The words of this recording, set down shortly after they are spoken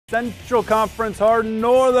Central Conference Hardin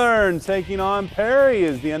Northern taking on Perry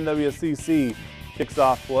as the NWCC kicks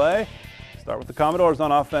off play. Start with the Commodores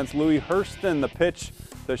on offense. Louis Hurston, the pitch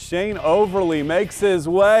to Shane Overly, makes his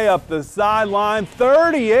way up the sideline.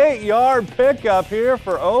 38-yard pickup here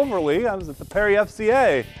for Overly. I was at the Perry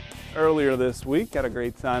FCA earlier this week. Had a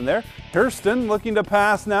great time there. Hurston looking to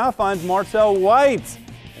pass now, finds Martell White,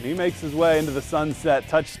 and he makes his way into the sunset.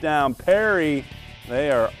 Touchdown Perry.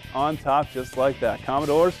 They are on top just like that.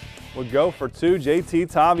 Commodores would go for two.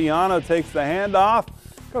 JT Taviano takes the handoff.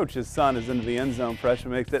 Coach's son is into the end zone.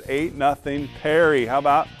 Freshman makes it 8-0 Perry. How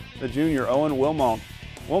about the junior Owen Wilmot?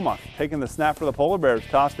 Wilmot taking the snap for the Polar Bears.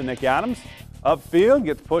 Toss to Nick Adams. Upfield,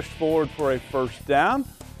 gets pushed forward for a first down.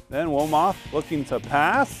 Then Wilmot looking to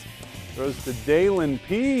pass. Throws to Dalen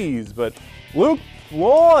Pease, but Luke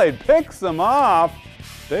Floyd picks him off.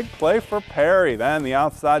 Big play for Perry. Then the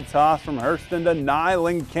outside toss from Hurston to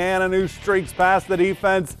Nyland Cannon, who streaks past the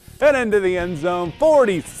defense and into the end zone.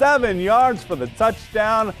 47 yards for the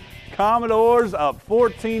touchdown. Commodores up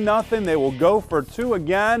 14-0. They will go for two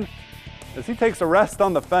again as he takes a rest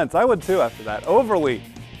on the fence. I would too after that. Overly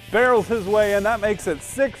barrels his way in. That makes it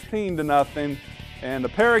 16-0. And the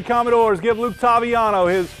Perry Commodores give Luke Taviano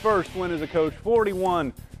his first win as a coach,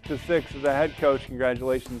 41-6 as a head coach.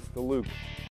 Congratulations to Luke.